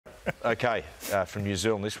Okay, from New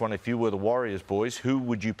Zealand, this one. If you were the Warriors, boys, who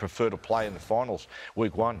would you prefer to play in the finals?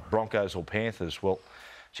 Week 1, Broncos or Panthers? Well,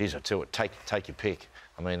 geez, I tell you what, take your pick.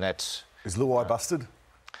 I mean, that's... Is Luai busted?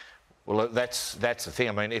 Well, that's the thing.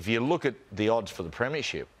 I mean, if you look at the odds for the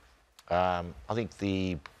premiership, I think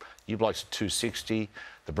you blokes are 260.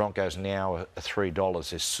 The Broncos now are $3.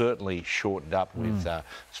 They're certainly shortened up with as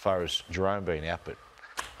far as Jerome being out, but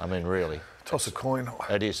I mean, really. Toss a coin.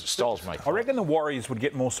 It is. Styles make. I reckon the Warriors would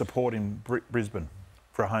get more support in Brisbane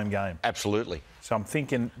for a home game. Absolutely. So I'm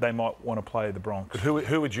thinking they might want to play the Broncos. But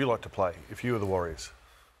who would you like to play if you were the Warriors?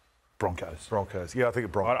 Broncos. Broncos. Yeah, I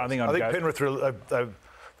think Broncos. I think Penrith,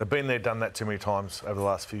 they've been there, done that too many times over the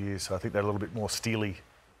last few years, so I think they're a little bit more steely.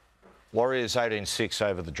 Warriors 18-6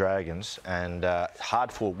 over the Dragons, and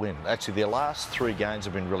hard-fought win. Actually, their last 3 games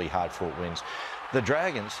have been really hard-fought wins. The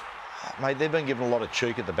Dragons, mate, they've been given a lot of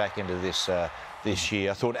cheek at the back end of this year.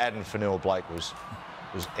 I thought Adam Fanua-Blake was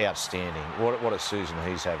outstanding. What a season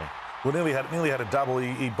he's having. Well, nearly had a double.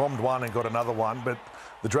 He bombed one and got another one, but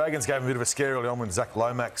the Dragons gave him a bit of a scare early on when Zach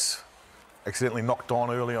Lomax accidentally knocked on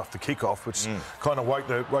early off the kick-off, which kind of woke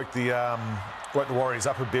the Warriors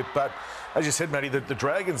up a bit. But as you said, Matty, the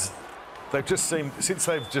Dragons, they've just seemed, since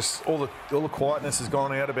they've just all the quietness has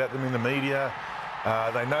gone out about them in the media.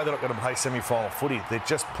 They know they're not going to play semi-final footy. They're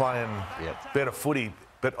just playing better footy.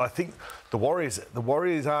 But I think the Warriors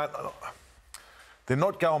aren't. They're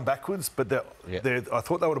not going backwards, but I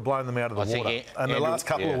thought they would have blown them out of the water. And the last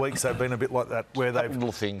couple of weeks, they've been a bit like that, where they've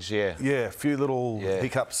little things, yeah, a few little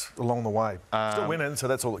hiccups along the way. Still winning, so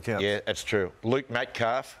that's all that counts. Yeah, that's true. Luke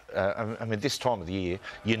Metcalf. I mean, this time of the year,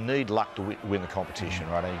 you need luck to win the competition,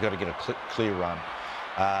 right? And you've got to get a clear run.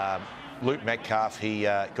 Luke Metcalf, he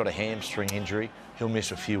got a hamstring injury. He'll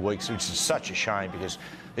miss a few weeks, which is such a shame because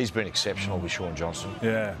he's been exceptional with Sean Johnson.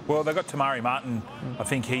 Yeah. Well, they've got Tamari Martin. I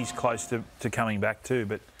think he's close to coming back too.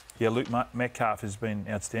 But, yeah, Luke Metcalf has been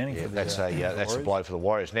outstanding for the that's a blow for the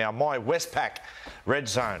Warriors. Now, my Westpac Red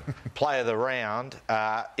Zone player of the round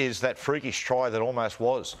is that freakish try that almost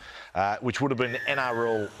was, which would have been an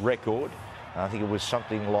NRL record. I think it was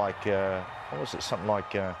something like, what was it, something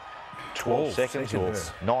like... 12 seconds or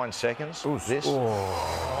 9 seconds. This.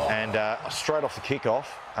 And straight off the kickoff,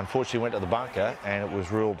 unfortunately went to the bunker and it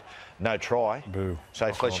was ruled no try. Boo.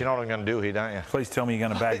 So, Fletch, you know what I'm going to do here, don't you? Please tell me you're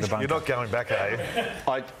going to bag the bunker. You're not going back, are you?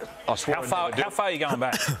 I swear. How far are you going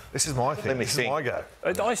back? This is my thing. Let me this think. is my go.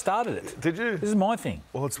 I started it. Did you? This is my thing.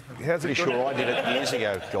 Well, how's Pretty it sure I did it years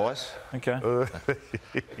ago, guys. Okay.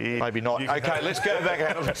 Maybe not. Okay, let's go back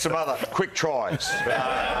and have some other quick tries.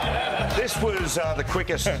 This was the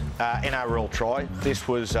quickest NRL try. This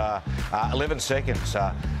was 11 seconds.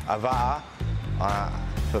 Avar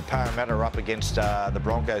for Parramatta up against the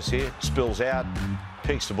Broncos here. Spills out,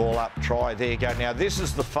 picks the ball up, try. There you go. Now, this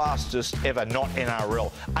is the fastest ever, not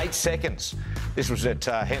NRL. 8 seconds. This was at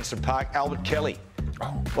Henson Park. Albert Kelly.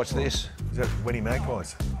 What's this? Is that Winnie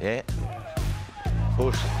Magpies? Yeah.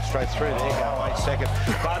 Push straight through. There you go, 8 seconds.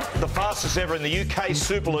 But the fastest ever in the UK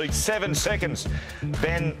Super League, 7 seconds.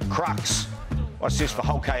 Ben Crux. What's this for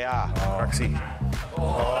Hull KR? Cruxy. What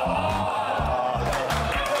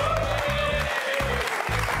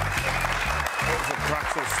was the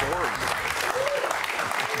Cruxel story?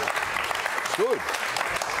 Good.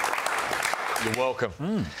 You're welcome.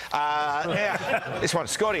 Now, this one,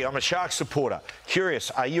 Scotty, I'm a Sharks supporter.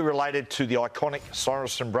 Curious, are you related to the iconic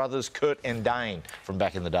Sorensen brothers, Kurt and Dane, from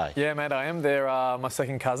back in the day? Yeah, mate, I am. They're my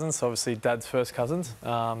second cousins, so obviously Dad's first cousins.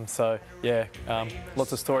 So, yeah,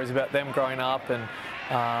 lots of stories about them growing up and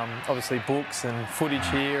obviously books and footage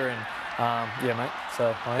here and, yeah, mate,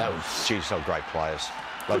 so I am. Geez, they're great players.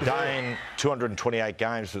 Like Dane, 228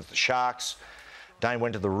 games with the Sharks. Dane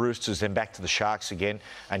went to the Roosters, then back to the Sharks again.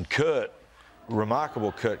 And Kurt,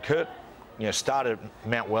 remarkable Kurt. Kurt, started at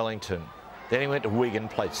Mount Wellington. Then he went to Wigan,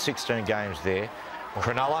 played 16 games there.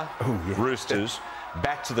 Cronulla, Roosters,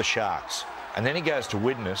 back to the Sharks. And then he goes to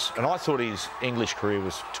Widnes, and I thought his English career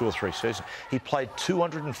was 2 or 3 seasons. He played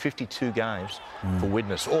 252 games for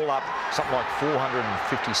Widnes, all up something like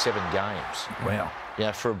 457 games. Wow.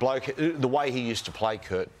 Yeah, for a bloke, the way he used to play,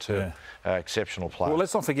 Kurt, exceptional player. Well,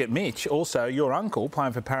 let's not forget Mitch, also your uncle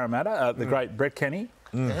playing for Parramatta, the great Brett Kenny.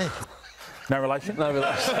 No relation? No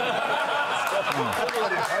relation.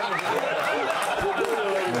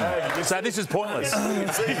 So this is pointless.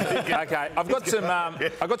 Okay, I've got some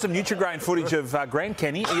Nutrigrain footage of Grant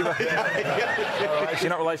Kenny. You're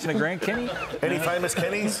not relation to Grant Kenny? Any famous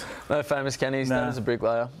Kennys? No famous Kennys. No. Dad's a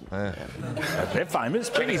bricklayer. They're famous.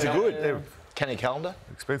 Kenny's are good. Kenny Calendar?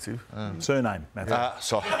 Expensive. Surname, Matthew.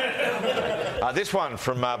 Sorry. This one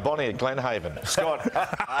from Bonnie at Glenhaven. Scott,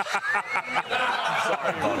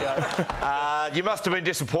 you must have been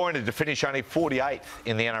disappointed to finish only 48th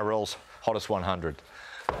in the NRL's hottest 100.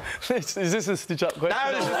 Is this a stitch-up question?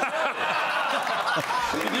 No, this is...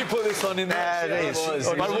 Did you put this one in there? It is.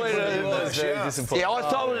 It was very disappointing.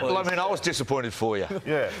 Yeah, I was disappointed for you.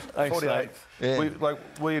 Yeah, Thanks, 48. Yeah.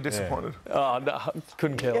 Were you disappointed? Oh, no,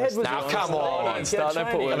 couldn't care less. No, come on. Don't start, don't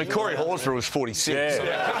put I mean, Corey Horsburgh was 46.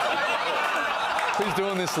 Who's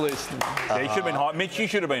doing this list? Yeah, you should have been higher. Mitch, you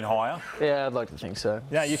should have been higher. Yeah, I'd like to think so.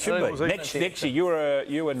 Yeah, you should be. Next year,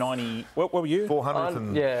 you were 90. What were you? 400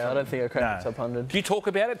 and... Yeah, I don't think I cracked the top 100. Do you talk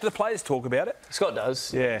about it? Do the players talk about it? Scott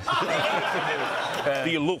does. Yeah.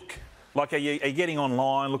 Do you look? Like, are you getting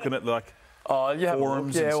online, looking at, like,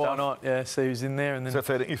 forums and stuff? Why not? Yeah, see who's in there and then... So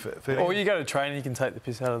feeding? Or you go to training, you can take the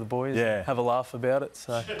piss out of the boys and have a laugh about it.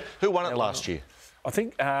 So. Who won it last year? I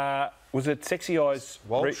think, was it Sexy Eyes?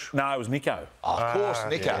 Walsh? No, it was Nico. Oh, of course,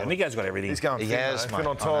 Nico. Yeah, Nico's got everything. He's going He fit, has, mate. mate. Fit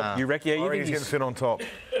on top. You reckon? Yeah, you think He's getting fit on top.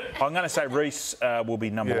 I'm going to say Reece will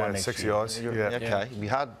be number one next Sexy year. Eyes. Yeah. Okay. It'd be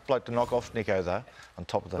hard bloke to knock off Nico, though, on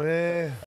top of that. Yeah.